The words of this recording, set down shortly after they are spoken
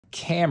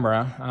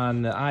camera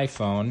on the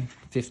iPhone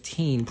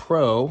 15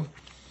 Pro.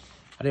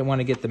 I didn't want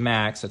to get the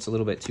Max. That's a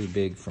little bit too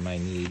big for my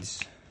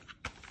needs.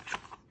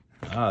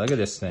 Oh, look at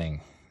this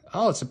thing.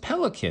 Oh, it's a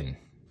Pelican.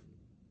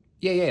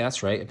 Yeah,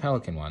 that's right, a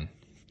Pelican one.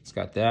 It's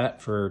got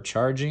that for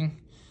charging.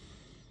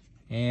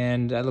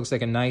 And that looks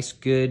like a nice,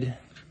 good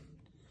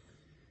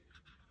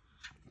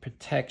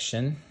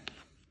protection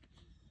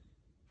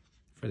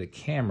for the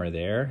camera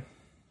there.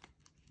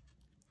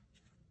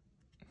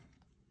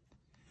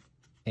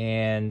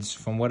 And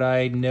from what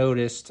I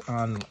noticed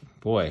on,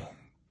 boy,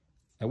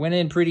 it went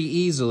in pretty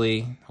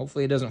easily.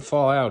 Hopefully it doesn't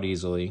fall out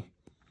easily.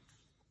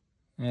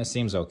 It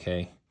seems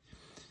okay.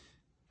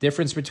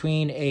 Difference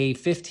between a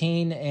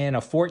 15 and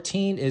a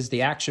 14 is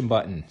the action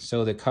button.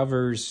 So the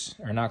covers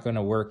are not going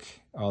to work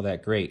all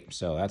that great.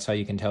 So that's how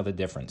you can tell the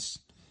difference.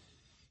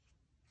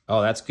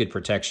 Oh, that's good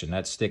protection.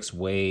 That sticks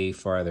way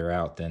farther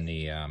out than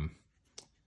the